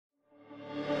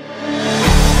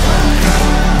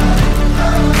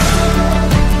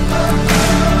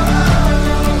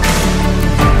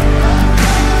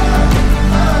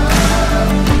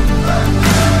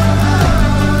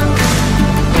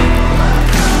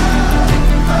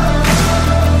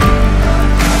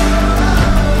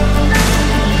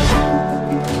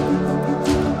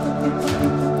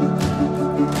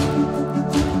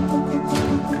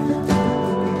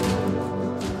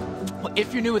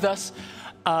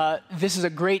this is a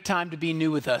great time to be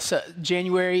new with us.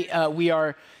 January, we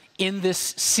are in this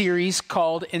series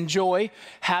called Enjoy,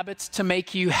 Habits to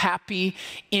Make You Happy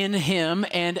in Him.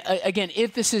 And again,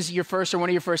 if this is your first or one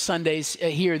of your first Sundays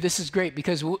here, this is great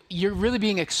because you're really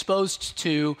being exposed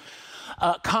to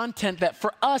content that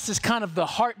for us is kind of the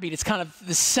heartbeat. It's kind of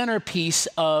the centerpiece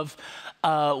of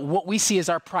what we see as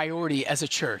our priority as a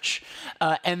church.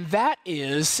 And that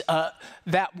is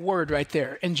that word right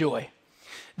there, enjoy.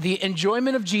 The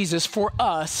enjoyment of Jesus for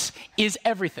us is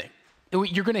everything.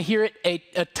 You're going to hear it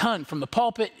a ton from the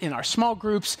pulpit, in our small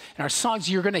groups, in our songs.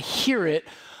 You're going to hear it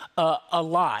a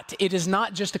lot. It is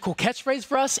not just a cool catchphrase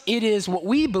for us. It is what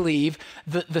we believe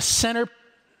the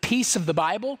centerpiece of the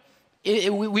Bible.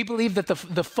 We believe that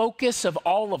the focus of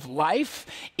all of life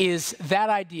is that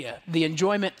idea, the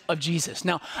enjoyment of Jesus.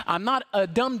 Now, I'm not a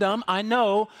dum-dum. I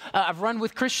know I've run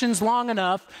with Christians long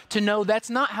enough to know that's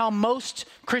not how most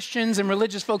Christians and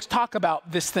religious folks talk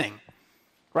about this thing,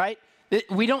 right?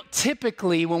 We don't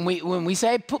typically, when we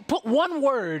say, put one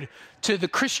word to the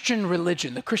Christian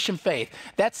religion, the Christian faith,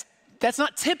 that's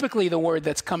not typically the word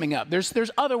that's coming up.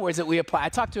 There's other words that we apply. I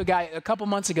talked to a guy a couple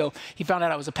months ago. He found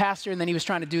out I was a pastor, and then he was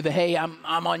trying to do the, hey, I'm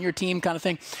on your team kind of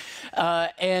thing.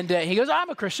 And he goes, I'm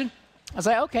a Christian. I was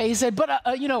like, okay. He said, but,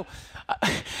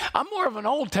 I'm more of an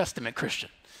Old Testament Christian.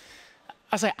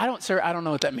 I was like, sir, I don't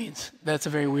know what that means. That's a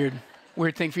very weird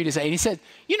thing for you to say. And he said,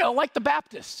 like the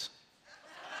Baptists.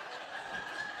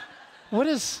 I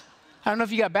don't know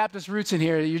if you got Baptist roots in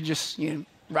here. You're just,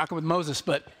 rocking with Moses,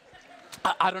 but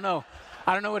I don't know.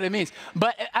 I don't know what it means.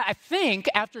 But I think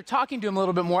after talking to him a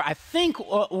little bit more, I think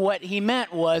what he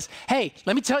meant was, hey,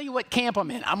 let me tell you what camp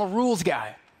I'm in. I'm a rules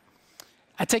guy.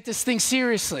 I take this thing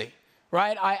seriously,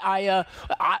 right?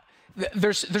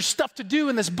 There's stuff to do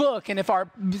in this book, and if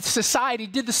our society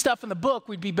did the stuff in the book,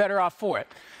 we'd be better off for it.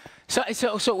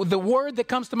 So the word that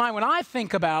comes to mind when I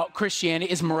think about Christianity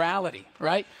is morality,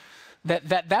 right?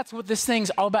 That's what this thing's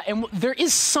all about. And there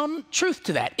is some truth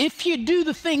to that. If you do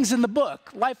the things in the book,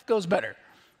 life goes better.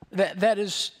 That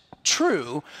is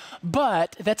true,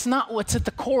 but that's not what's at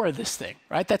the core of this thing,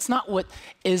 right? That's not what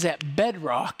is at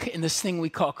bedrock in this thing we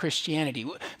call Christianity.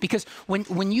 Because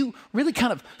when you really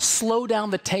kind of slow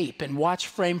down the tape and watch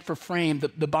frame for frame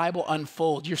the Bible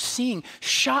unfold, you're seeing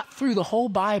shot through the whole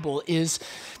Bible is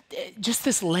just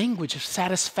this language of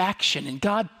satisfaction and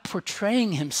God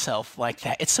portraying himself like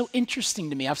that. It's so interesting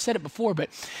to me. I've said it before, but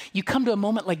you come to a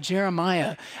moment like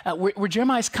Jeremiah, where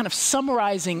Jeremiah is kind of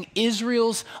summarizing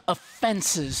Israel's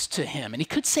offenses to him. And he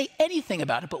could say anything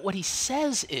about it, but what he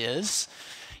says is,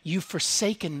 you've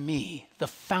forsaken me, the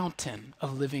fountain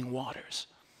of living waters.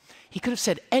 He could have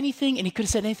said anything, and he could have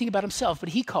said anything about himself, but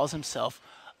he calls himself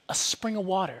a spring of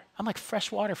water. I'm like fresh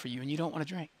water for you, and you don't want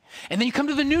to drink. And then you come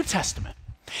to the New Testament.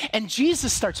 And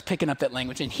Jesus starts picking up that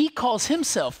language, and he calls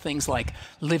himself things like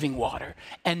living water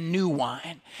and new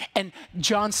wine. And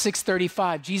John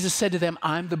 6:35, Jesus said to them,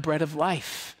 I'm the bread of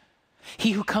life.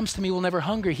 He who comes to me will never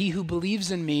hunger. He who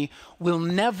believes in me will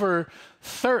never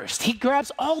thirst. He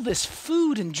grabs all this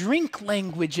food and drink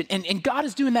language, and God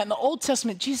is doing that in the Old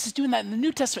Testament. Jesus is doing that in the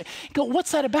New Testament. You go,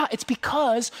 what's that about? It's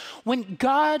because when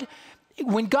God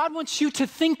wants you to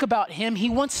think about him, he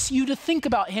wants you to think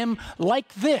about him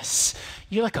like this.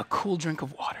 You're like a cool drink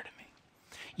of water to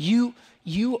me.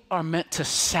 You are meant to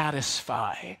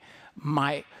satisfy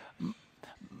my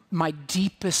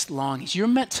deepest longings. You're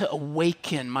meant to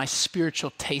awaken my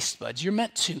spiritual taste buds. You're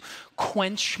meant to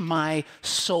quench my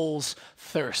soul's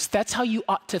thirst. That's how you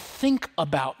ought to think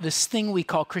about this thing we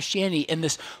call Christianity and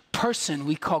this person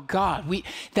we call God.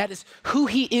 That is who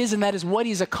he is, and that is what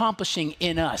he's accomplishing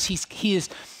in us. He is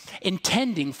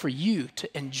intending for you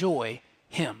to enjoy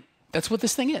him. That's what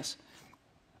this thing is.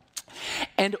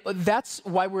 And that's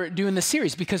why we're doing this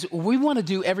series, because we want to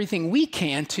do everything we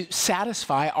can to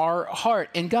satisfy our heart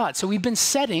in God. So we've been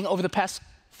setting over the past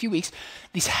few weeks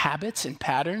these habits and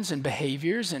patterns and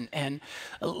behaviors and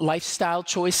lifestyle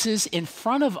choices in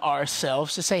front of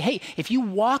ourselves to say, hey, if you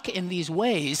walk in these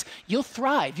ways, you'll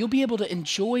thrive. You'll be able to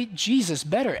enjoy Jesus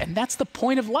better. And that's the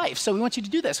point of life. So we want you to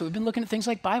do that. So we've been looking at things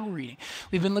like Bible reading.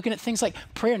 We've been looking at things like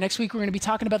prayer. Next week, we're going to be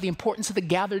talking about the importance of the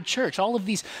gathered church. All of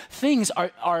these things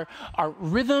are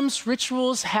rhythms,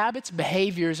 rituals, habits,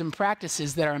 behaviors, and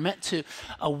practices that are meant to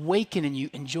awaken in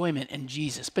you enjoyment in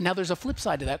Jesus. But now there's a flip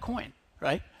side to that coin,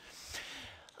 right?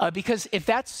 Because if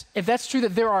that's true,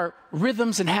 that there are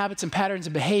rhythms and habits and patterns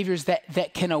and behaviors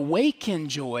that can awaken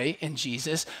joy in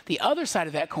Jesus, the other side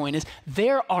of that coin is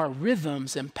there are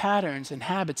rhythms and patterns and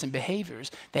habits and behaviors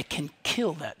that can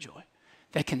kill that joy,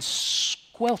 that can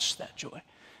squelch that joy,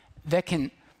 that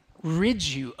can rid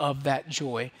you of that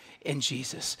joy in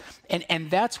Jesus.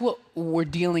 And that's what we're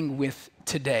dealing with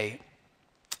today,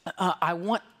 I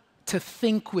want to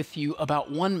think with you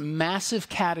about one massive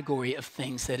category of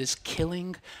things that is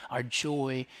killing our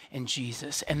joy in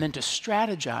Jesus, and then to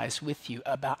strategize with you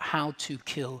about how to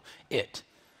kill it.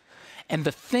 And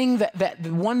the thing that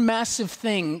the one massive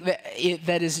thing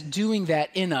that is doing that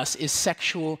in us is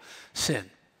sexual sin.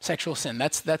 Sexual sin.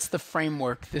 That's the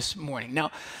framework this morning.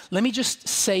 Now, let me just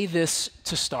say this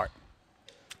to start.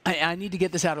 I need to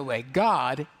get this out of the way.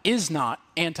 God is not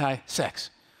anti-sex.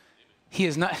 He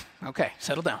is not, okay,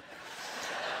 settle down.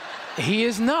 He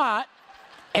is not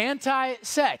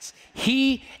anti-sex.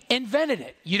 He invented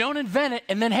it. You don't invent it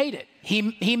and then hate it.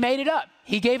 He made it up.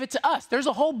 He gave it to us. There's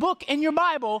a whole book in your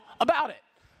Bible about it.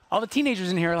 All the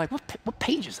teenagers in here are like, what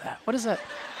page is that? What is that?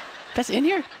 That's in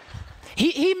here?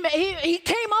 He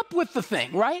came up with the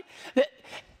thing, right?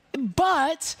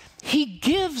 But he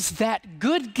gives that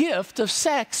good gift of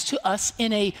sex to us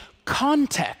in a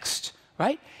context,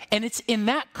 right? And it's in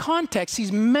that context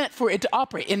he's meant for it to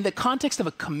operate, in the context of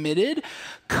a committed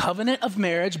covenant of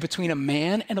marriage between a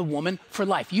man and a woman for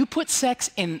life. You put sex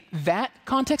in that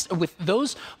context, or with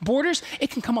those borders, it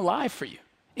can come alive for you.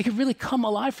 It can really come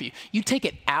alive for you. You take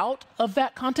it out of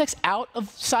that context,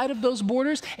 outside of those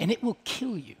borders, and it will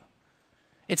kill you.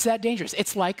 It's that dangerous.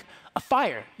 It's like a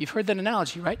fire. You've heard that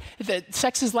analogy, right?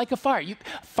 Sex is like a fire.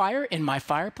 Fire in my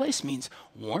fireplace means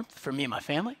warmth for me and my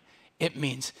family. It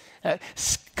means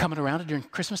coming around during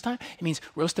Christmas time. It means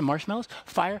roasting marshmallows.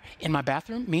 Fire in my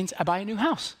bathroom means I buy a new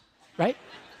house, right?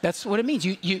 That's what it means.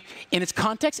 You in its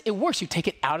context, it works. You take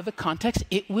it out of the context,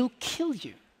 it will kill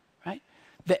you, right?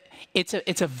 It's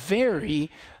a very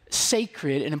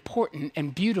sacred and important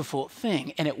and beautiful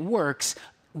thing, and it works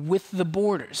with the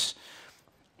borders.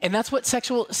 And that's what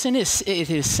sexual sin is. It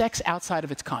is sex outside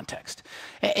of its context.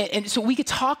 And so we could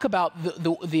talk about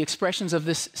the expressions of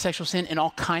this sexual sin in all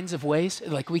kinds of ways.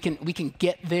 Like we can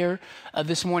get there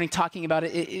this morning talking about it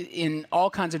in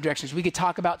all kinds of directions. We could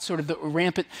talk about sort of the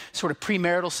rampant sort of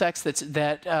premarital sex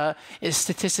that is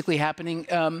statistically happening.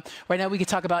 Right now we could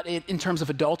talk about it in terms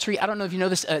of adultery. I don't know if you know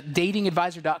this,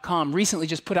 datingadvisor.com recently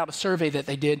just put out a survey that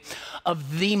they did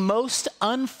of the most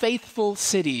unfaithful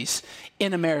cities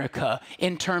in America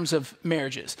in terms of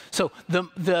marriages. So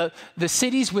the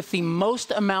cities with the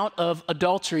most amount of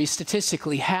adultery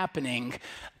statistically happening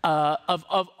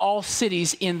of all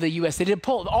cities in the U.S. They did a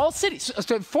poll of all cities,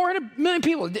 so 400 million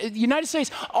people, the United States,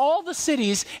 all the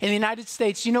cities in the United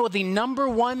States. You know what the number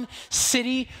one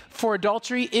city for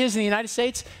adultery is in the United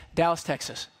States? Dallas,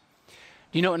 Texas.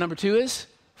 Do you know what number two is?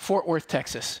 Fort Worth,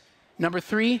 Texas. Number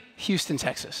three, Houston,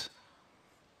 Texas.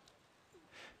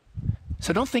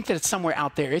 So don't think that it's somewhere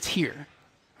out there. It's here,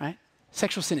 right?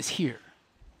 Sexual sin is here.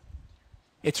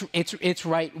 It's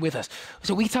right with us.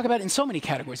 So we talk about it in so many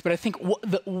categories, but I think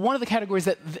one of the categories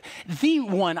the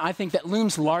one I think that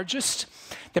looms largest,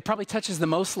 that probably touches the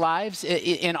most lives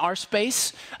in our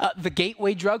space, the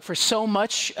gateway drug for so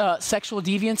much sexual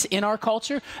deviance in our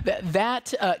culture,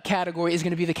 that category is going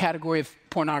to be the category of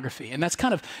pornography. And that's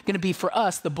kind of going to be for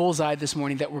us the bullseye this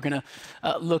morning that we're going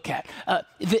to look at.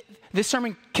 This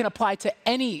sermon can apply to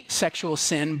any sexual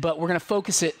sin, but we're going to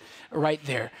focus it right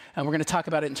there. And we're going to talk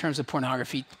about it in terms of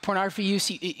pornography. Pornography use,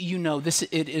 you know,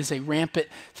 it is a rampant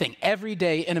thing. Every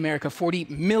day in America, 40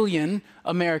 million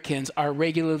Americans are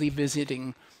regularly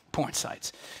visiting porn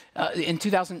sites. In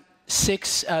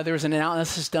 2006, there was an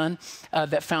analysis done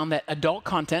that found that adult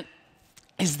content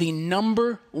is the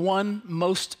number one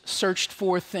most searched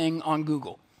for thing on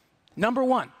Google. Number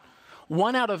one.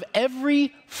 1 out of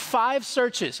every 5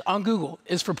 searches on Google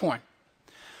is for porn.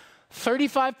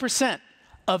 35%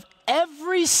 of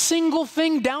every single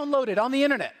thing downloaded on the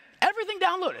internet, everything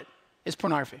downloaded, is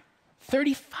pornography.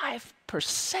 35%.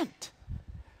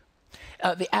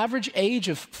 The average age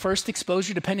of first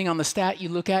exposure, depending on the stat you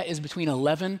look at, is between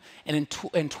 11 and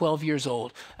 12 years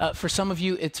old. For some of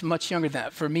you, it's much younger than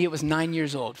that. For me, it was 9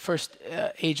 years old, first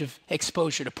age of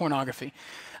exposure to pornography.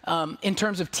 In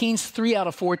terms of teens, 3 out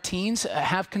of 4 teens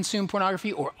have consumed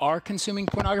pornography or are consuming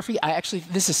pornography.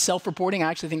 This is self-reporting.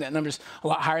 I actually think that number's a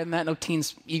lot higher than that. No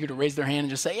teens eager to raise their hand and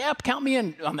just say, yeah, count me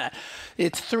in on that.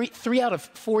 It's 3 out of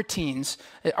 4 teens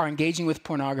are engaging with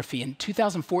pornography. In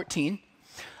 2014,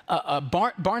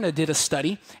 Barna did a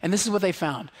study, and this is what they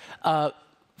found.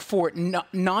 For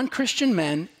non-Christian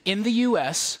men in the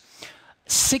U.S.,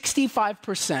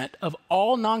 65% of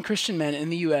all non-Christian men in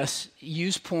the U.S.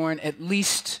 use porn at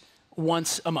least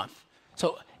once a month.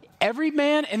 So every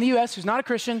man in the U.S. who's not a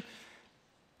Christian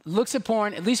looks at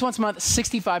porn at least once a month,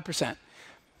 65%.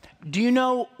 Do you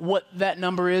know what that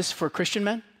number is for Christian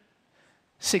men?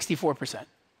 64%.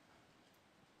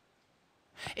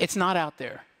 It's not out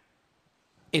there.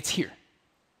 It's here.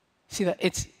 See that?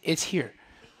 It's here.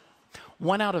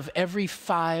 1 out of every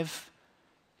 5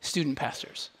 student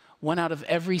pastors, 1 out of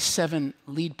every 7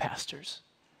 lead pastors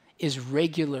is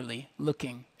regularly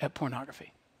looking at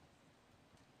pornography.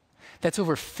 That's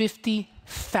over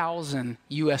 50,000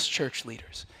 U.S. church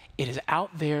leaders. It is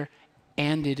out there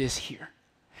and it is here.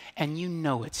 And you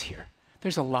know it's here.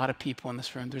 There's a lot of people in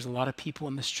this room. There's a lot of people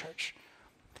in this church.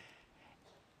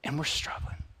 And we're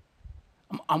struggling.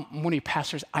 I'm one of your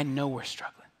pastors. I know we're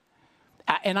struggling.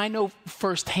 And I know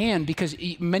firsthand because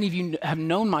many of you have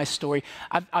known my story.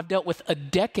 I've dealt with a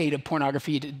decade of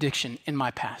pornography addiction in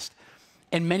my past.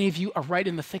 And many of you are right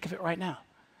in the thick of it right now.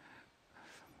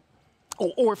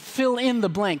 Or fill in the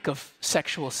blank of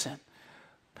sexual sin.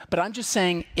 But I'm just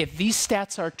saying, if these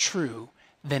stats are true,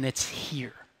 then it's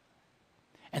here.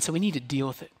 And so we need to deal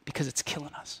with it because it's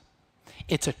killing us.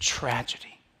 It's a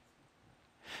tragedy.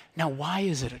 Now, why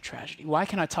is it a tragedy? Why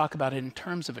can I talk about it in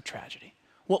terms of a tragedy?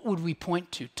 What would we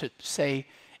point to say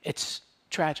it's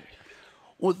tragic?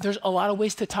 Well, there's a lot of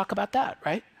ways to talk about that,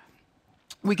 right?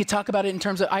 We could talk about it in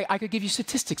terms of, I could give you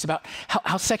statistics about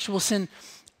how sexual sin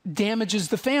damages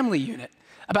the family unit,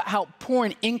 about how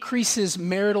porn increases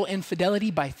marital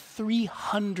infidelity by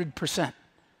 300%.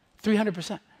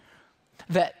 300%.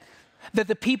 That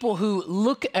the people who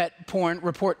look at porn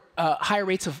report higher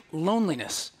rates of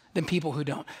loneliness than people who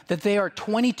don't. That they are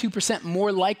 22%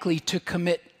 more likely to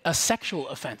commit a sexual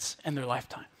offense in their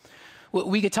lifetime.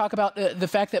 We could talk about the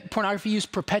fact that pornography use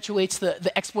perpetuates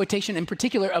the exploitation, in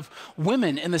particular, of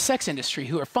women in the sex industry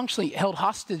who are functionally held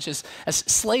hostage as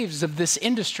slaves of this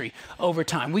industry over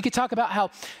time. We could talk about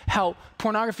how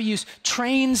pornography use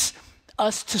trains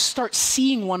us to start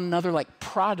seeing one another like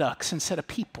products instead of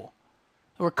people,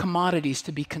 or commodities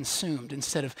to be consumed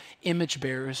instead of image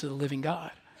bearers of the living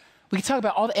God. We could talk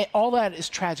about all that is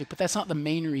tragic, but that's not the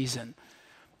main reason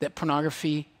that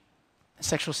pornography and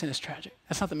sexual sin is tragic.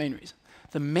 That's not the main reason.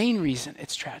 The main reason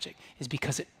it's tragic is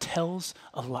because it tells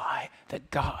a lie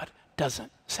that God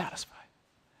doesn't satisfy.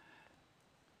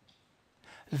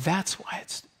 That's why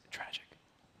it's tragic.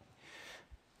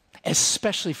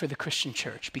 Especially for the Christian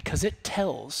church, because it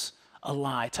tells a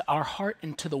lie to our heart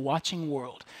and to the watching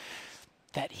world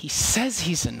that he says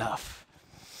he's enough,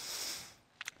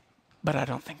 but I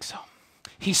don't think so.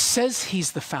 He says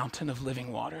he's the fountain of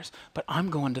living waters, but I'm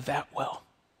going to that well,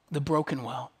 the broken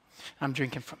well. I'm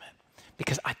drinking from it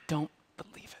because I don't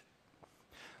believe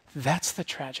it. That's the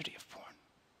tragedy of porn.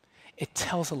 It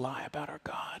tells a lie about our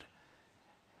God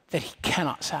that he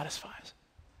cannot satisfy us.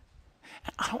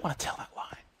 And I don't want to tell that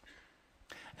lie.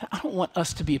 And I don't want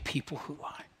us to be a people who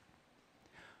lie.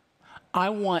 I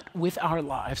want, with our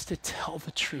lives, to tell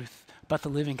the truth about the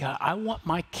living God. I want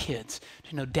my kids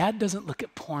to know Dad doesn't look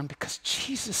at porn because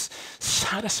Jesus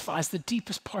satisfies the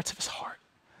deepest parts of his heart.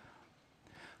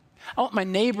 I want my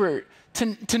neighbor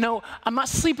to know I'm not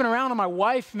sleeping around on my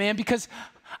wife, man, because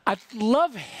I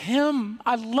love him.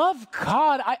 I love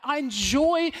God. I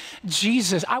enjoy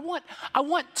Jesus. I want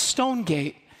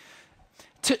Stonegate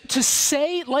to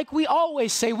say, like we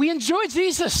always say, we enjoy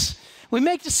Jesus. We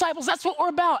make disciples. That's what we're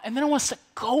about. And then I want us to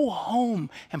go home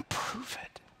and prove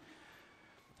it.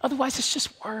 Otherwise, it's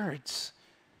just words.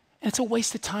 And it's a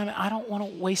waste of time. And I don't want to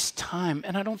waste time.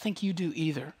 And I don't think you do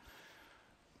either.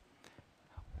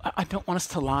 I don't want us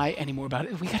to lie anymore about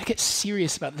it. We got to get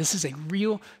serious about it. This is a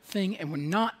real thing, and we're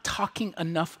not talking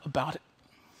enough about it.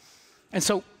 And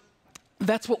so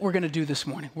that's what we're going to do this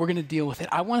morning. We're going to deal with it.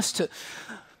 I want us to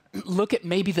look at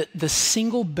maybe the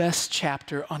single best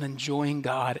chapter on enjoying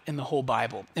God in the whole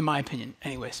Bible, in my opinion,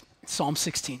 anyways, Psalm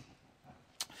 16.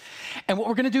 And what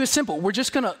we're going to do is simple. We're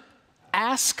just going to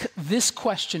ask this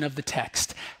question of the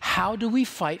text. How do we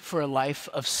fight for a life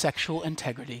of sexual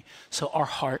integrity so our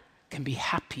heart can be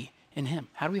happy in him?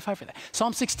 How do we fight for that?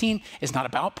 Psalm 16 is not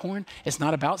about porn. It's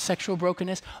not about sexual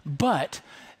brokenness. But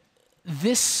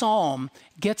this psalm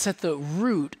gets at the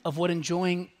root of what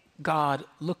enjoying God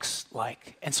looks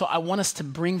like. And so I want us to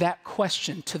bring that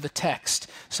question to the text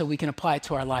so we can apply it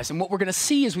to our lives. And what we're going to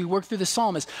see as we work through the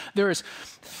psalm is there is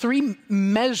 3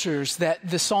 measures that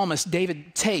the psalmist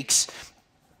David takes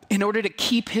in order to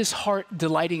keep his heart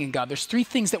delighting in God. There's 3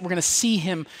 things that we're going to see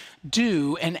him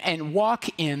do and walk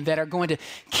in that are going to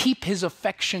keep his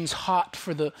affections hot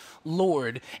for the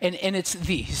Lord. And it's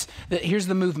these. Here's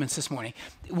the movements this morning.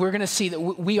 We're going to see that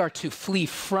we are to flee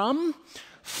from,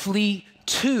 flee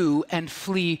to, and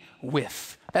flee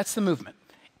with. That's the movement.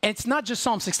 And it's not just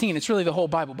Psalm 16, it's really the whole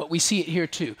Bible, but we see it here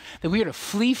too. That we are to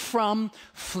flee from,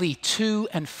 flee to,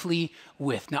 and flee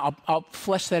with. Now, I'll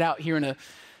flesh that out here in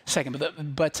second.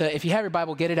 But if you have your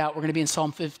Bible, get it out. We're going to be in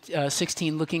Psalm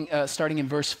 16, starting in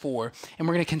verse 4. And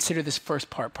we're going to consider this first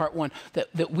part one,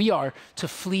 that we are to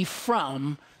flee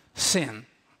from sin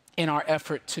in our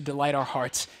effort to delight our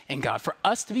hearts in God. For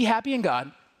us to be happy in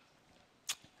God,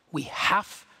 we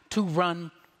have to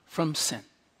run from sin.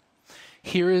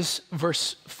 Here is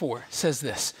verse 4. It says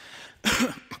this.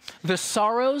 The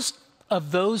sorrows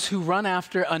of those who run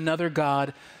after another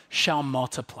God shall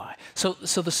multiply. So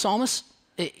the psalmist,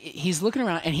 he's looking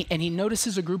around and he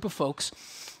notices a group of folks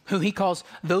who he calls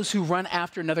those who run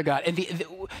after another God. And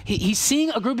he's seeing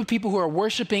a group of people who are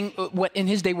worshiping what in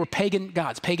his day were pagan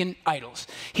gods, pagan idols.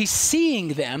 He's seeing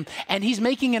them and he's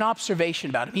making an observation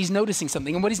about them. He's noticing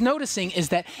something. And what he's noticing is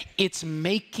that it's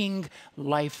making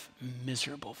life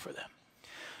miserable for them.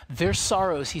 Their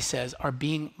sorrows, he says, are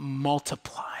being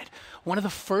multiplied. One of the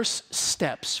first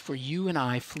steps for you and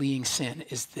I fleeing sin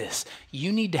is this.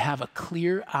 You need to have a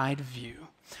clear-eyed view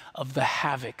of the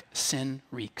havoc sin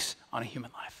wreaks on a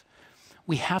human life.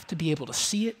 We have to be able to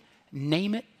see it,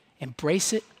 name it,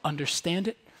 embrace it, understand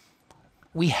it.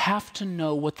 We have to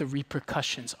know what the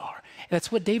repercussions are.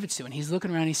 That's what David's doing. He's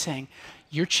looking around, he's saying,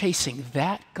 you're chasing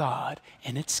that God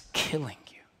and it's killing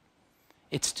you.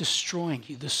 It's destroying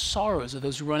you. The sorrows of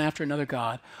those who run after another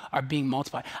God are being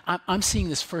multiplied. I'm seeing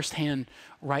this firsthand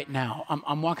right now.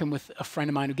 I'm walking with a friend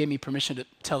of mine who gave me permission to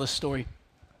tell this story.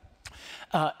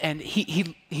 And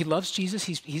he loves Jesus.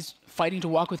 He's fighting to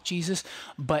walk with Jesus.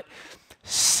 But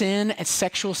sin, and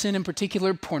sexual sin in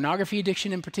particular, pornography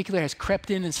addiction in particular, has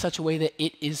crept in such a way that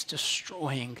it is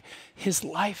destroying his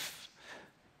life.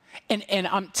 And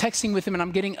I'm texting with him and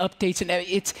I'm getting updates and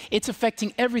it's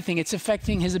affecting everything. It's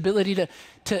affecting his ability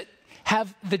to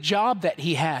have the job that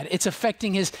he had. It's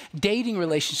affecting his dating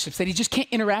relationships, that he just can't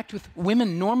interact with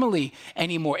women normally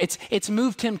anymore. It's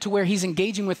moved him to where he's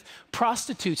engaging with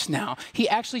prostitutes now. He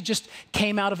actually just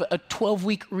came out of a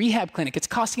 12-week rehab clinic. It's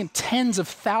costing him tens of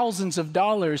thousands of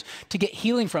dollars to get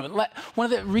healing from it.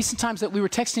 One of the recent times that we were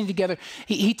texting together,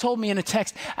 he told me in a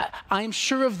text, I'm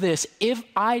sure of this, if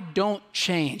I don't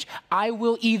change, I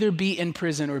will either be in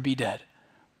prison or be dead.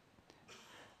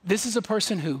 This is a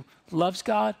person who loves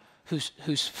God,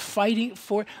 who's fighting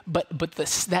for it, but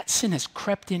that sin has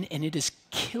crept in and it is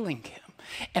killing him.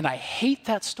 And I hate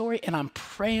that story and I'm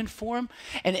praying for him.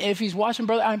 And if he's watching,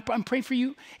 brother, I'm praying for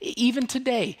you even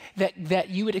today that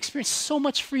you would experience so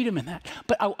much freedom in that.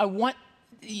 But I want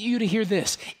you to hear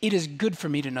this. It is good for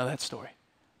me to know that story.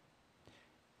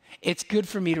 It's good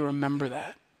for me to remember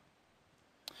that.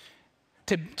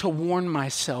 To warn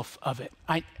myself of it.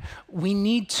 We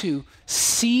need to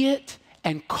see it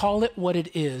and call it what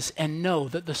it is and know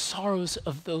that the sorrows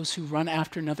of those who run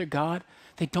after another God,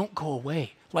 they don't go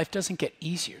away. Life doesn't get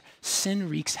easier. Sin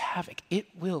wreaks havoc. It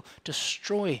will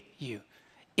destroy you.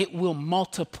 It will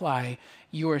multiply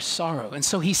your sorrow. And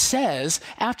so he says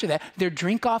after that, their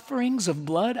drink offerings of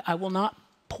blood I will not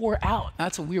pour out.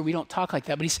 That's weird. We don't talk like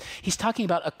that. But he's talking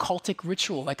about a cultic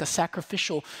ritual, like a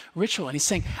sacrificial ritual. And he's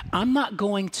saying, I'm not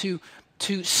going to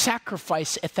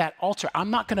sacrifice at that altar. I'm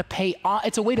not going to pay,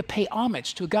 it's a way to pay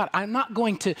homage to God. I'm not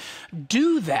going to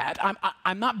do that.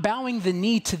 I'm not bowing the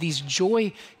knee to these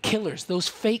joy killers, those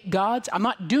fake gods. I'm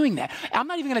not doing that. I'm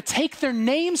not even going to take their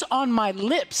names on my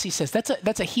lips, he says.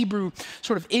 That's a Hebrew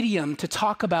sort of idiom to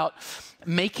talk about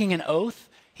making an oath.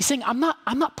 He's saying, I'm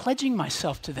not pledging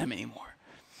myself to them anymore.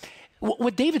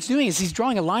 What David's doing is he's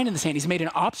drawing a line in the sand. He's made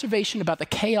an observation about the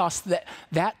chaos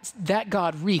that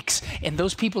God wreaks in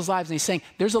those people's lives. And he's saying,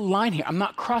 there's a line here. I'm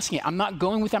not crossing it. I'm not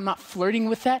going with it. I'm not flirting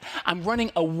with that. I'm running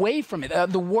away from it.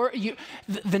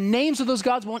 The names of those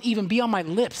gods won't even be on my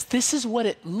lips. This is what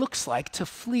it looks like to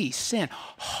flee sin.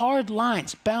 Hard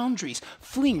lines, boundaries,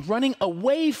 fleeing, running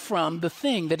away from the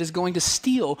thing that is going to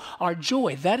steal our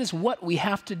joy. That is what we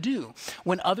have to do.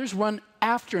 When others run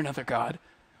after another God,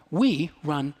 we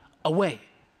run away.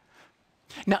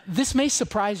 Now, this may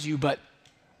surprise you, but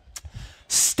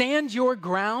stand your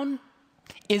ground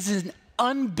is an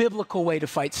unbiblical way to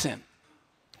fight sin.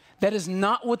 That is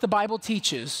not what the Bible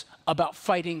teaches about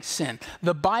fighting sin.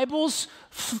 The Bible's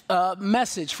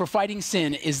message for fighting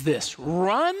sin is this: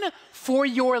 run for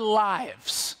your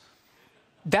lives.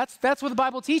 That's what the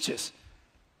Bible teaches.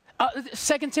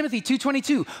 2 Timothy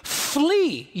 2:22,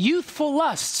 flee youthful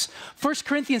lusts. 1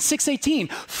 Corinthians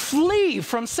 6:18, flee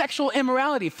from sexual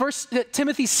immorality. 1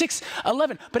 Timothy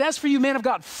 6:11, but as for you, man of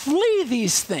God, flee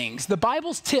these things. The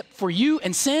Bible's tip for you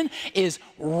and sin is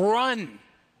run.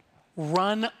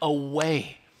 Run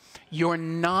away. You're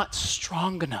not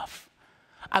strong enough.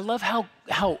 I love how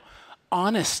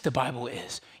honest the Bible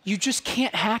is. You just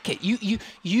can't hack it.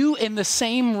 You in the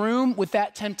same room with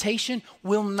that temptation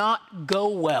will not go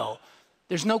well.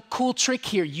 There's no cool trick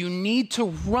here. You need to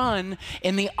run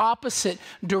in the opposite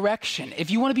direction. If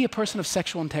you want to be a person of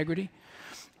sexual integrity,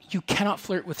 you cannot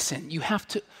flirt with sin. You have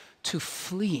to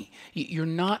flee. You're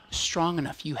not strong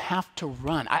enough. You have to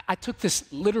run. I took this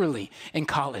literally in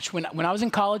college. When I was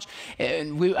in college,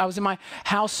 and I was in my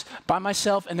house by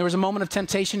myself, and there was a moment of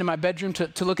temptation in my bedroom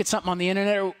to look at something on the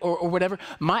internet or whatever.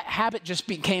 My habit just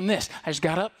became this. I just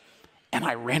got up and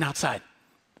I ran outside.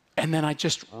 And then I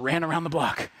just ran around the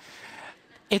block.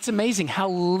 It's amazing how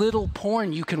little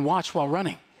porn you can watch while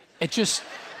running. It's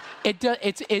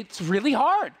really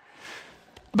hard.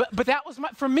 But that was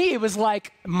for me, it was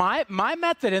like my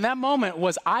method in that moment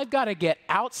was I've got to get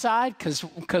outside because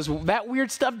that weird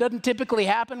stuff doesn't typically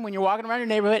happen when you're walking around your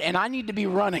neighborhood, and I need to be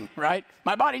running, right?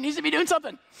 My body needs to be doing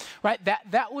something, right?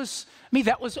 That was me.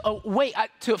 That was a way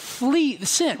to flee the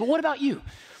sin. But what about you?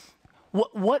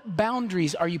 What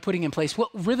boundaries are you putting in place?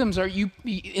 What rhythms are you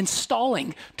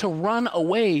installing to run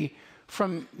away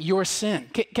from your sin?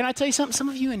 Can I tell you something? Some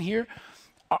of you in here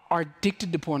are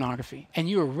addicted to pornography, and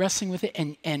you are wrestling with it,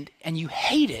 and you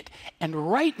hate it. And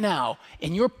right now,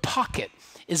 in your pocket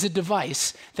is a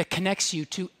device that connects you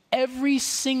to every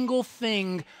single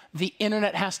thing the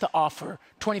internet has to offer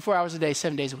 24 hours a day,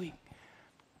 7 days a week.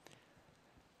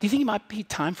 Do you think it might be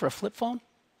time for a flip phone?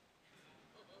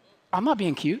 I'm not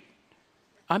being cute.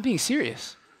 I'm being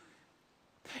serious.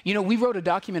 You know, we wrote a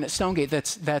document at Stonegate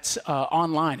that's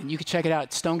online, and you can check it out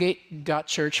at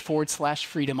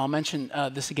stonegate.church/freedom. I'll mention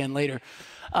this again later.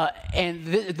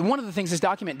 And one of the things this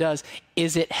document does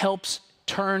is it helps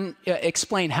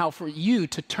explain how for you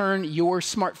to turn your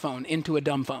smartphone into a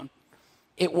dumb phone.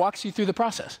 It walks you through the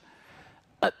process.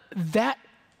 That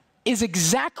is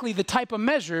exactly the type of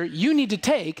measure you need to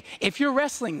take if you're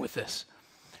wrestling with this.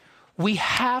 We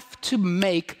have to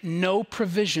make no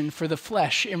provision for the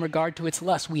flesh in regard to its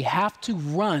lust. We have to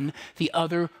run the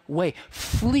other way.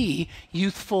 Flee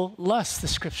youthful lust, the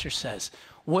scripture says.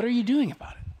 What are you doing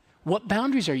about it? What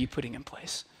boundaries are you putting in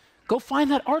place? Go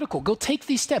find that article. Go take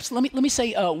these steps. Let me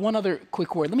say one other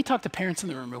quick word. Let me talk to parents in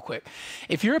the room real quick.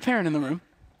 If you're a parent in the room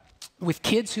with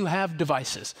kids who have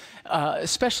devices,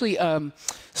 especially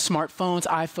smartphones,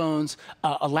 iPhones,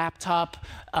 a laptop,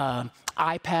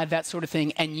 iPad, that sort of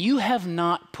thing, and you have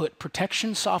not put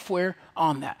protection software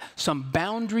on that, some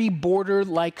boundary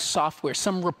border-like software,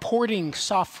 some reporting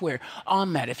software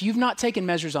on that, if you've not taken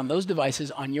measures on those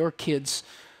devices, on your kids'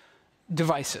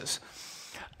 devices,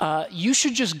 you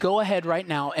should just go ahead right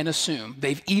now and assume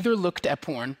they've either looked at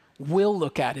porn, will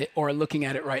look at it, or are looking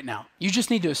at it right now. You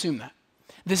just need to assume that.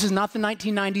 This is not the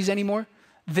 1990s anymore.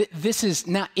 This is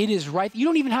now, it is right. You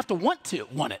don't even have to want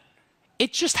it.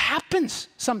 It just happens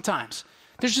sometimes.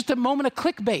 There's just a moment of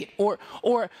clickbait or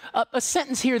a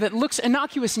sentence here that looks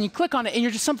innocuous and you click on it and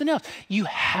you're just something else. You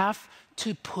have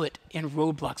to put in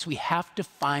roadblocks. We have to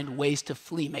find ways to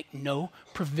flee. Make no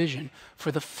provision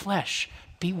for the flesh.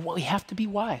 We have to be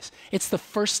wise. It's the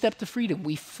first step to freedom.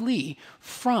 We flee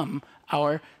from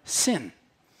our sin.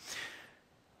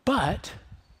 But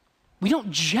we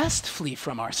don't just flee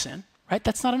from our sin, right?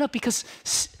 That's not enough because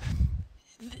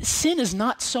sin is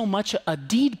not so much a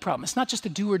deed problem. It's not just a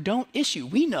do or don't issue.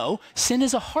 We know sin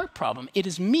is a heart problem. It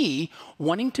is me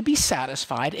wanting to be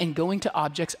satisfied and going to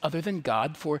objects other than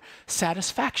God for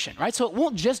satisfaction, right? So it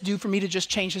won't just do for me to just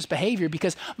change this behavior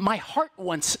because my heart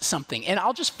wants something and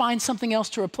I'll just find something else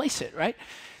to replace it, right?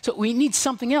 So we need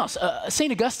something else.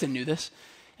 St. Augustine knew this.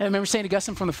 I remember St.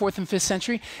 Augustine from the 4th and 5th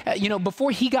century.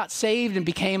 Before he got saved and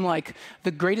became like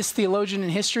the greatest theologian in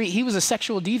history, he was a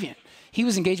sexual deviant. He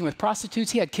was engaging with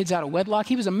prostitutes. He had kids out of wedlock.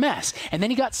 He was a mess. And then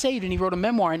he got saved and he wrote a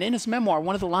memoir. And in his memoir,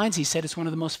 one of the lines he said, it's one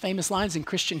of the most famous lines in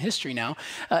Christian history now.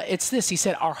 It's this. He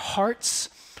said, "Our hearts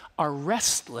are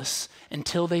restless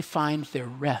until they find their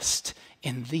rest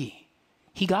in thee."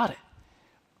 He got it.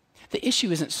 The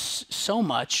issue isn't so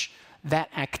much that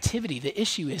activity. The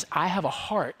issue is I have a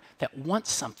heart that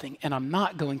wants something and I'm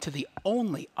not going to the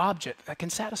only object that can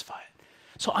satisfy it.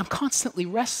 So I'm constantly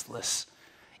restless,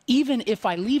 even if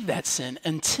I leave that sin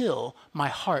until my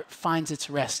heart finds its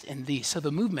rest in thee. So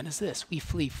the movement is this. We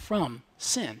flee from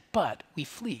sin, but we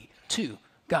flee to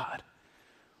God.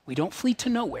 We don't flee to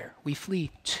nowhere. We flee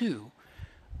to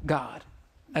God.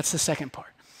 That's the second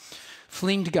part.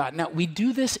 Fleeing to God. Now, we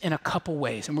do this in a couple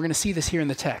ways, and we're going to see this here in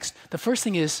the text. The first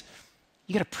thing is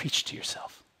you got to preach to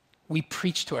yourself. We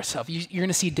preach to ourselves. You're going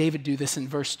to see David do this in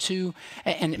verse 2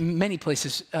 and in many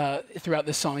places throughout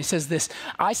this psalm. He says this,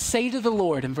 "I say to the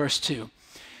Lord," in verse 2,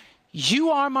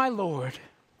 "You are my Lord.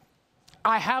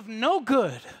 I have no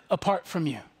good apart from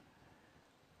you."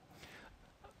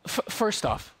 First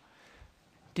off,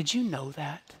 did you know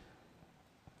that?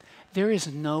 There is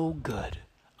no good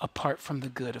apart from the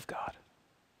good of God.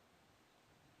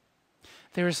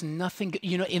 There is nothing,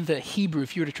 in the Hebrew,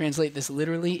 if you were to translate this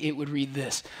literally, it would read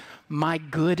this: my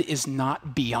good is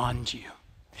not beyond you.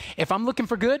 If I'm looking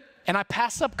for good and I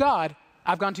pass up God,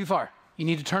 I've gone too far. You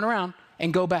need to turn around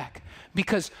and go back,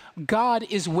 because God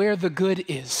is where the good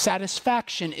is.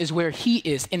 Satisfaction is where he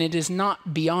is, and it is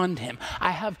not beyond him.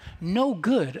 I have no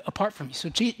good apart from you. So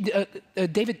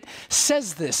David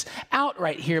says this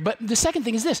outright here. But the second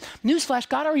thing is this: newsflash,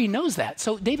 God already knows that.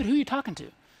 So David, who are you talking to,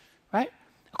 right?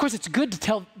 Of course, it's good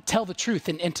to tell the truth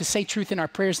and to say truth in our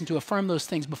prayers and to affirm those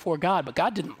things before God, but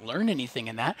God didn't learn anything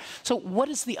in that. So what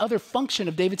is the other function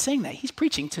of David saying that? He's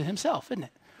preaching to himself, isn't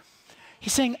it?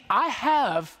 He's saying,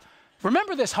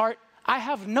 remember this, heart, I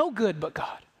have no good but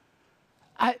God.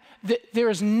 There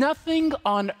is nothing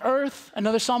on earth,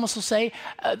 another psalmist will say,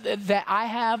 that I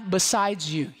have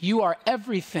besides you. You are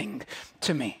everything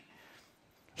to me.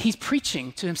 He's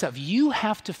preaching to himself. You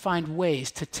have to find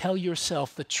ways to tell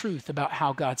yourself the truth about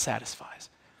how God satisfies.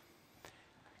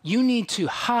 You need to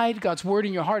hide God's word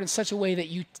in your heart in such a way that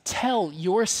you tell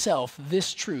yourself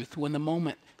this truth when the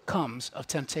moment comes of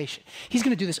temptation. He's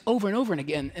going to do this over and over and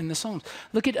again in the Psalms.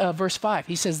 Look at verse 5.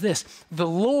 He says this: the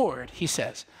Lord, he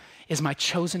says, is my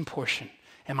chosen portion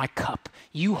and my cup.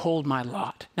 You hold my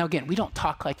lot. Now again, we don't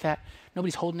talk like that.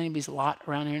 Nobody's holding anybody's lot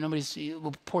around here. Nobody's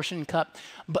portion and cup.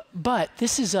 But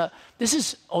this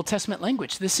is Old Testament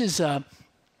language. This is the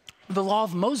law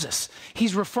of Moses.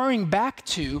 He's referring back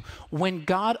to when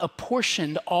God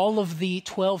apportioned all of the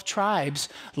 12 tribes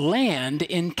land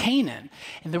in Canaan.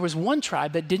 And there was one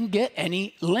tribe that didn't get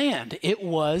any land. It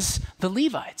was the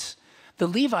Levites. The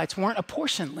Levites weren't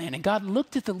apportioned land. And God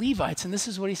looked at the Levites, and this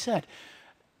is what he said: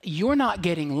 you're not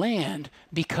getting land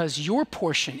because your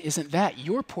portion isn't that.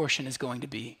 Your portion is going to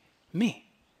be me.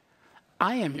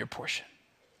 I am your portion.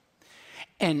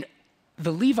 And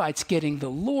the Levites getting the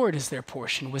Lord as their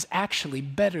portion was actually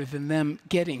better than them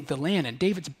getting the land. And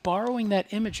David's borrowing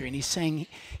that imagery, and he's saying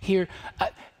here,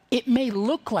 it may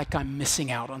look like I'm missing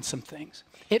out on some things.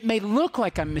 It may look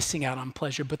like I'm missing out on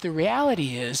pleasure, but the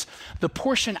reality is the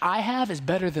portion I have is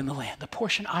better than the land. The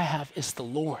portion I have is the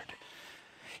Lord.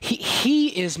 He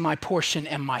is my portion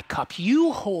and my cup.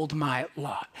 You hold my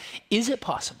lot. Is it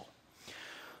possible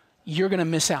you're going to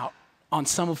miss out on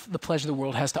some of the pleasure the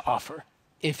world has to offer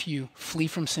if you flee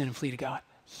from sin and flee to God?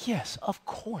 Yes, of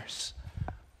course.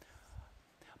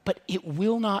 But it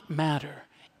will not matter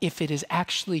if it is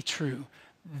actually true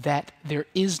that there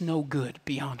is no good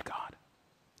beyond God.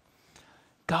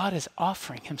 God is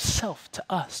offering himself to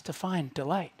us to find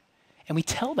delight. And we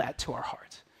tell that to our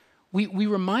hearts. We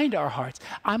remind our hearts,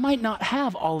 I might not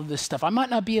have all of this stuff. I might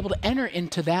not be able to enter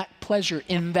into that pleasure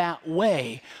in that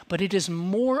way, but it is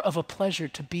more of a pleasure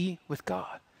to be with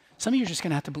God. Some of you are just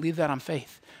going to have to believe that on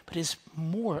faith, but it is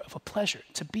more of a pleasure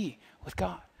to be with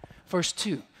God. Verse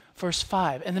 2, verse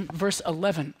 5, and then verse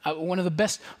 11, one of the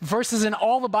best verses in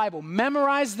all the Bible.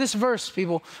 Memorize this verse,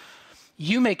 people.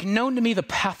 You make known to me the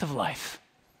path of life.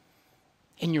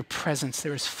 In your presence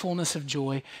there is fullness of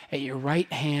joy. At your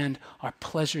right hand are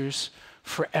pleasures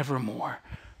forevermore.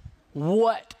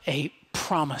 What a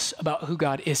promise about who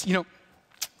God is.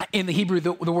 In the Hebrew,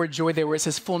 the word joy there, where it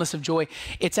says fullness of joy,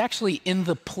 it's actually in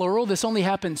the plural. This only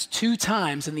happens 2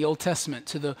 times in the Old Testament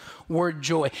to the word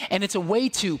joy. And it's a way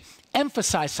to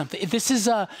emphasize something.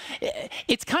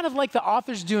 It's kind of like the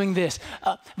author's doing this.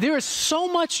 There is so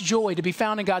much joy to be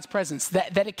found in God's presence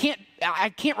that I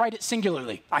can't write it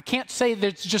singularly. I can't say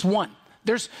there's just one.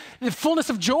 There's the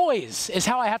fullness of joys is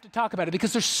how I have to talk about it,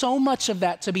 because there's so much of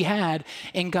that to be had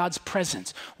in God's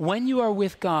presence. When you are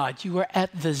with God, you are at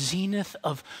the zenith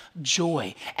of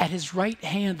joy. At his right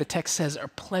hand, the text says, are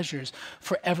pleasures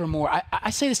forevermore. I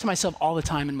say this to myself all the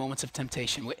time in moments of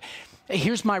temptation.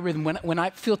 Here's my rhythm. When I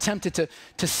feel tempted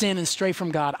to sin and stray from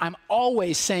God, I'm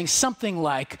always saying something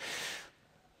like,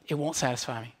 it won't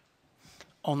satisfy me.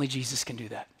 Only Jesus can do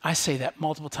that. I say that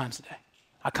multiple times a day.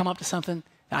 I come up to something,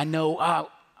 I know,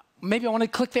 maybe I want to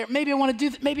click there. Maybe I want to do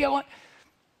that.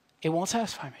 It won't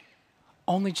satisfy me.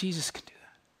 Only Jesus can do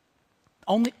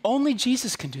that. Only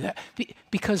Jesus can do that.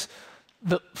 Because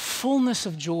the fullness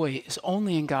of joy is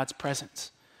only in God's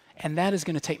presence. And that is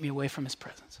going to take me away from his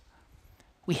presence.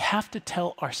 We have to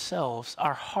tell ourselves,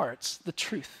 our hearts, the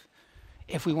truth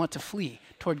if we want to flee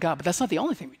toward God. But that's not the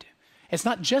only thing we do. It's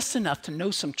not just enough to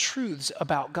know some truths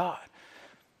about God.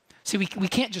 See, we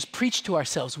can't just preach to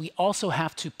ourselves. We also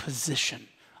have to position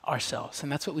ourselves.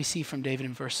 And that's what we see from David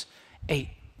in verse 8.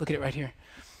 Look at it right here.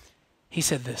 He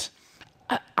said this: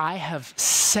 I have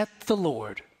set the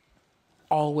Lord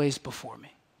always before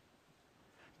me.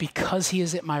 Because he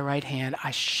is at my right hand, I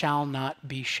shall not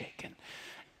be shaken.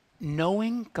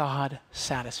 Knowing God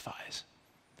satisfies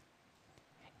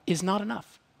is not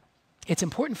enough. It's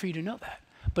important for you to know that.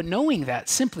 But knowing that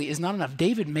simply is not enough.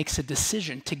 David makes a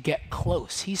decision to get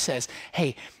close. He says,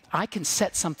 hey, I can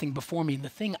set something before me. And the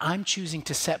thing I'm choosing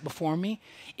to set before me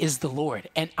is the Lord.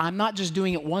 And I'm not just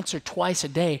doing it once or twice a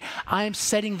day. I'm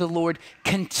setting the Lord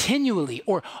continually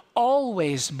or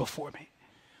always before me.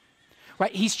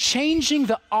 Right? He's changing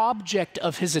the object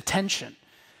of his attention.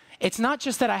 It's not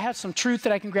just that I have some truth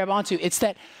that I can grab onto. It's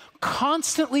that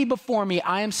constantly before me,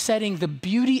 I am setting the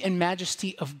beauty and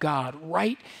majesty of God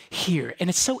right here. And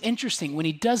it's so interesting. When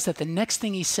he does that, the next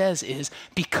thing he says is,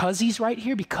 because he's right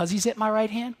here, because he's at my right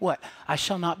hand, what? I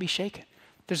shall not be shaken.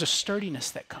 There's a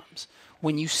sturdiness that comes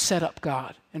when you set up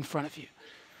God in front of you.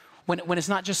 When it's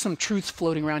not just some truth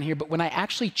floating around here, but when I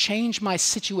actually change my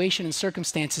situation and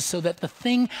circumstances so that the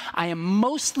thing I am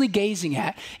mostly gazing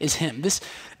at is him. This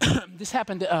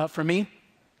happened for me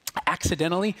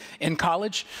accidentally in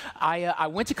college. I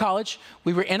went to college.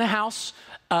 We were in a house.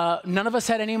 None of us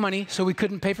had any money, so we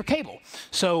couldn't pay for cable.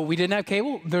 So we didn't have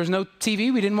cable. There was no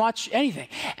TV. We didn't watch anything.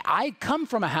 I come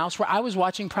from a house where I was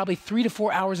watching probably 3 to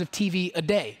 4 hours of TV a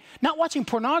day. Not watching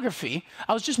pornography.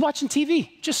 I was just watching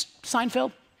TV, just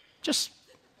Seinfeld. Just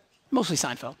mostly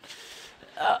Seinfeld.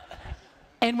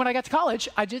 And when I got to college,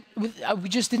 we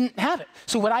just didn't have it.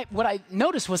 So what I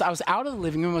noticed was I was out of the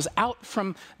living room, I was out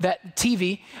from that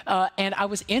TV, and I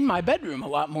was in my bedroom a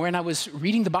lot more, and I was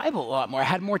reading the Bible a lot more. I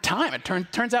had more time. It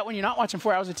turns out when you're not watching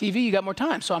 4 hours of TV, you got more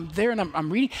time. So I'm there and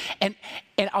I'm reading, and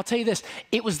I'll tell you this,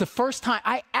 it was the first time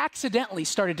I accidentally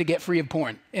started to get free of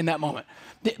porn in that moment.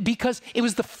 Because it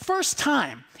was the first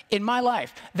time in my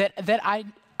life that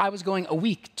I was going a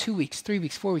week, 2 weeks, 3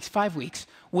 weeks, 4 weeks, 5 weeks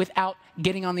without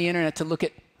getting on the internet to look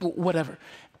at whatever.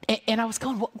 And I was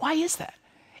going, why is that?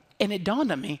 And it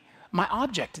dawned on me, my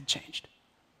object had changed.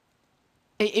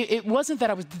 It wasn't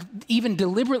that I was even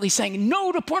deliberately saying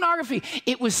no to pornography.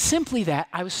 It was simply that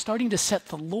I was starting to set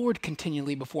the Lord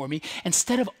continually before me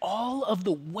instead of all of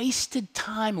the wasted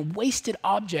time, wasted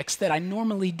objects that I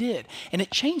normally did. And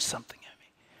it changed something.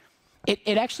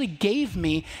 It actually gave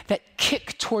me that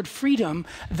kick toward freedom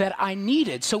that I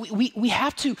needed. So we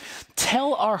have to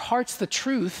tell our hearts the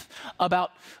truth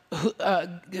about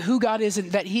who God is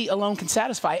and that he alone can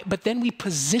satisfy it, but then we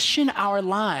position our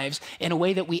lives in a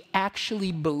way that we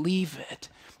actually believe it.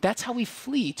 That's how we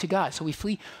flee to God. So we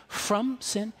flee from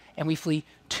sin and we flee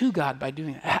to God by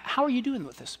doing it. How are you doing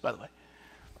with this, by the way?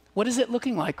 What is it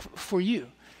looking like for you?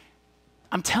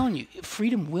 I'm telling you,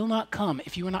 freedom will not come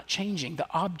if you are not changing the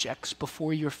objects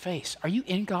before your face. Are you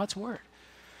in God's word?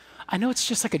 I know it's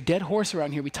just like a dead horse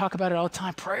around here. We talk about it all the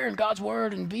time, prayer in God's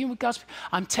word and being with God's.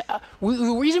 The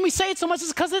reason we say it so much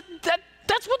is because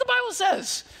that's what the Bible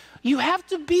says. You have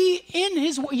to be in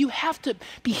his word. You have to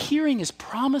be hearing his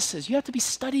promises. You have to be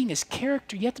studying his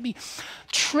character. You have to be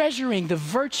treasuring the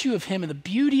virtue of him and the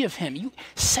beauty of him. You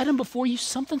set him before you,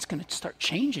 something's going to start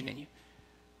changing in you.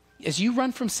 As you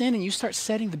run from sin and you start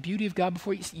setting the beauty of God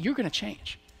before you, you're going to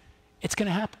change. It's going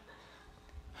to happen.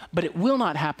 But it will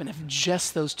not happen if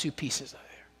just those two pieces are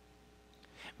there.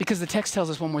 Because the text tells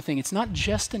us one more thing. It's not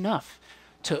just enough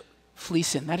to flee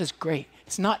sin. That is great.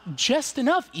 It's not just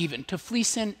enough even to flee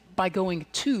sin by going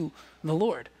to the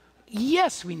Lord.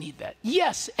 Yes, we need that.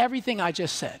 Yes, everything I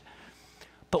just said.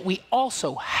 But we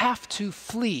also have to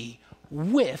flee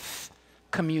with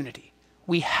community.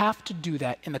 We have to do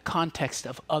that in the context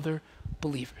of other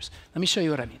believers. Let me show you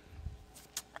what I mean.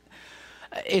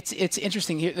 It's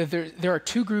interesting here. There are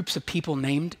two groups of people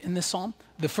named in this psalm.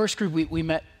 The first group we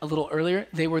met a little earlier,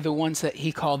 they were the ones that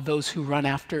he called those who run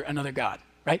after another god,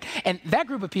 right? And that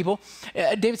group of people,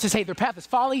 David says, hey, their path is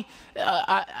folly.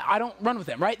 I don't run with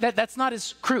them, right? That's not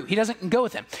his crew. He doesn't go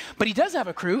with them. But he does have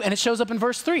a crew, and it shows up in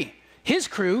verse 3. His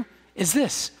crew is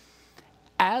this.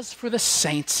 As for the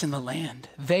saints in the land,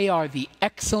 they are the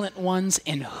excellent ones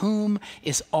in whom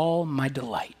is all my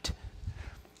delight.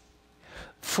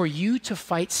 For you to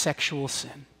fight sexual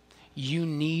sin, you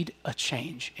need a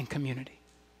change in community.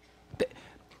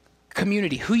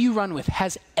 Community, who you run with,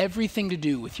 has everything to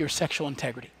do with your sexual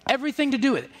integrity. Everything to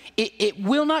do with it. It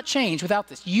will not change without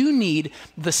this. You need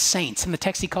the saints. In the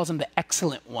text, he calls them the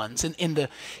excellent ones. In the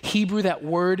Hebrew, that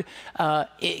word,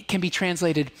 it can be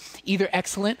translated either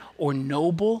excellent or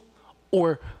noble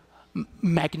or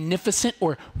magnificent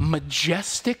or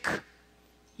majestic.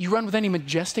 You run with any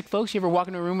majestic folks? You ever walk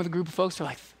into a room with a group of folks, they're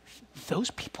like,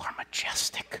 those people are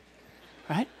majestic,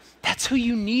 right? That's who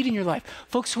you need in your life.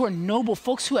 Folks who are noble,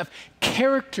 folks who have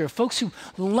character, folks who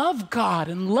love God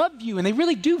and love you, and they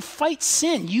really do fight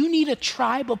sin. You need a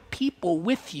tribe of people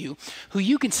with you who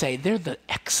you can say, they're the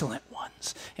excellent ones.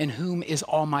 ones, in whom is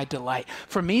all my delight.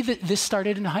 For me, this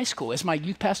started in high school. As my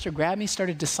youth pastor grabbed me,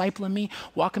 started discipling me,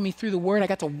 walking me through the word, I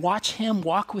got to watch him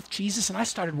walk with Jesus, and I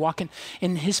started walking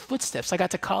in his footsteps. I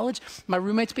got to college, my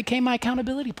roommates became my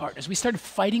accountability partners. We started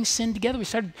fighting sin together. We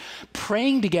started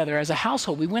praying together as a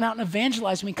household. We went out and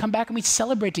evangelized, and we'd come back and we'd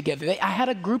celebrate together. I had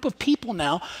a group of people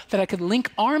now that I could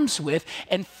link arms with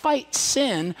and fight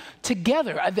sin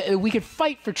together. We could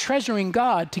fight for treasuring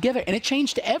God together, and it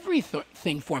changed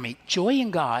everything for me. Joy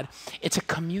in God, it's a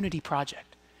community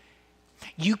project.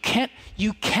 You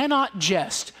cannot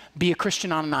just be a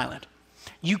Christian on an island.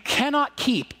 You cannot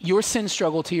keep your sin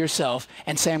struggle to yourself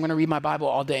and say, I'm going to read my Bible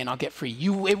all day and I'll get free.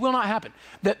 It will not happen.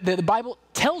 The Bible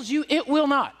tells you it will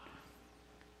not.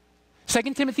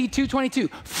 2 Timothy 2:22,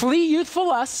 flee youthful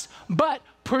lusts, but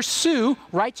pursue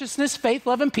righteousness, faith,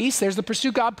 love, and peace. There's the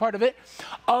pursue God part of it.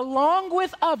 Along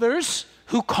with others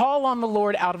who call on the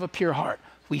Lord out of a pure heart.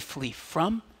 We flee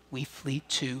from, we flee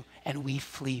to, and we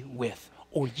flee with,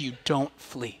 or you don't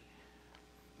flee.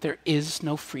 There is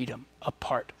no freedom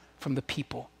apart from the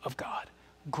people of God.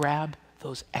 Grab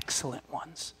those excellent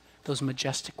ones, those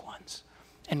majestic ones,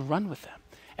 and run with them.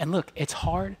 And look, it's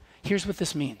hard. Here's what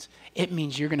this means. It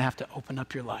means you're going to have to open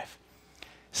up your life.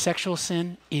 Sexual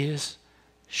sin is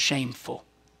shameful.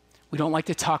 We don't like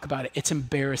to talk about it. It's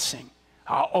embarrassing.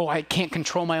 Oh, I can't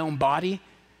control my own body.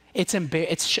 It's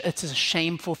a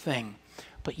shameful thing.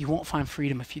 But you won't find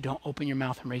freedom if you don't open your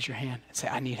mouth and raise your hand and say,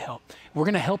 I need help. We're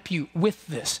going to help you with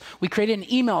this. We created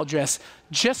an email address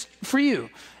just for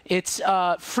you. It's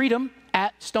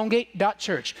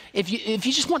freedom@stonegate.church. If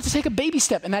you just want to take a baby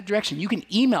step in that direction, you can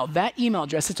email that email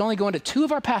address. It's only going to 2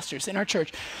 of our pastors in our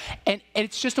church. And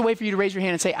it's just a way for you to raise your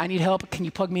hand and say, I need help. Can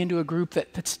you plug me into a group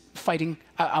that's fighting?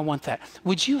 I want that.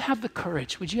 Would you have the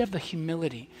courage? Would you have the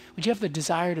humility? Would you have the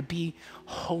desire to be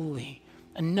holy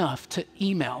enough to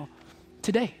email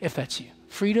today, if that's you?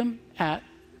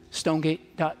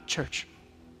 freedom@stonegate.church.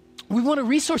 We want to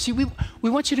resource you. We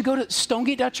want you to go to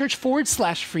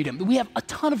stonegate.church/freedom. We have a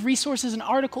ton of resources and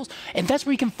articles, and that's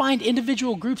where you can find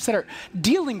individual groups that are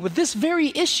dealing with this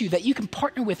very issue that you can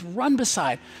partner with, run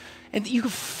beside, and that you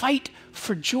can fight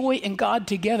for joy in God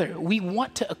together. We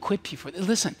want to equip you for this.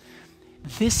 Listen,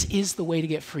 this is the way to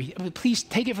get free. I mean, please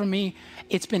take it from me.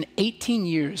 It's been 18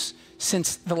 years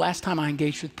since the last time I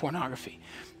engaged with pornography.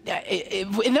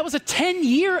 And that was a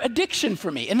 10-year addiction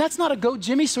for me. And that's not a Go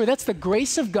Jimmy story. That's the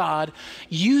grace of God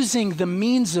using the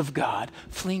means of God,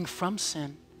 fleeing from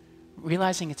sin,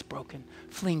 realizing it's broken,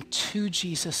 fleeing to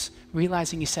Jesus,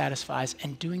 realizing he satisfies,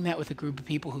 and doing that with a group of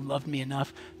people who loved me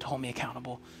enough to hold me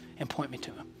accountable and point me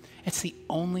to him. It's the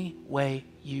only way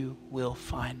you will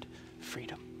find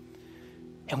freedom.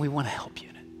 And we want to help you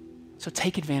in it. So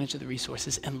take advantage of the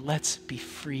resources and let's be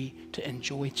free to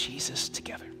enjoy Jesus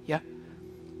together. Yeah?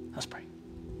 Let's pray.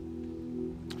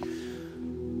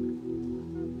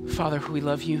 Father, we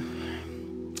love you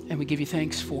and we give you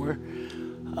thanks for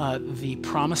the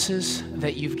promises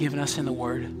that you've given us in the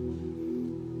Word,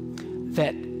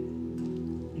 that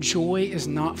joy is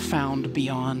not found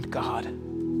beyond God,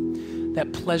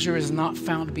 that pleasure is not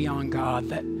found beyond God,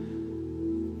 that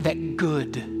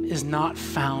good is not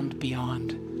found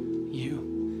beyond you.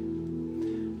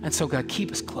 And so God, keep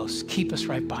us close, keep us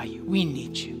right by you. We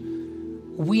need you.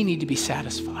 We need to be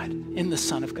satisfied in the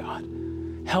Son of God.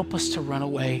 Help us to run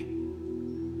away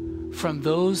from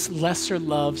those lesser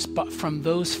loves, but from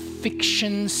those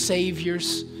fiction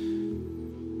saviors,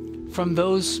 from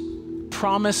those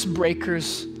promise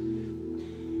breakers,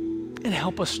 and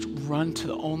help us to run to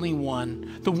the only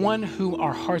one, the one who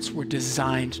our hearts were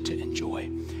designed to enjoy,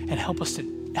 and help us to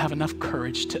have enough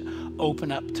courage to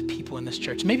open up to people in this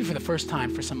church. Maybe for the first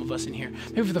time for some of us in here.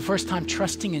 Maybe for the first time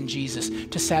trusting in Jesus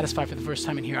to satisfy for the first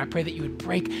time in here. I pray that you would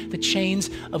break the chains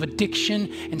of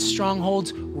addiction and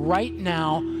strongholds right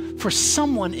now for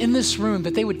someone in this room,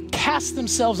 that they would cast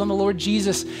themselves on the Lord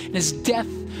Jesus and his death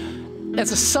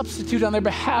as a substitute on their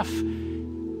behalf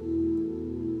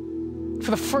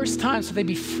for the first time, so they'd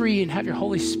be free and have your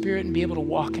Holy Spirit and be able to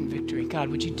walk in victory. God,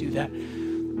 would you do that?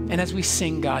 And as we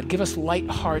sing, God, give us light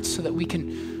hearts so that we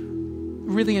can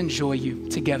really enjoy you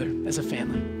together as a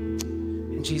family.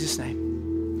 In Jesus'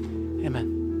 name,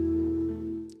 amen.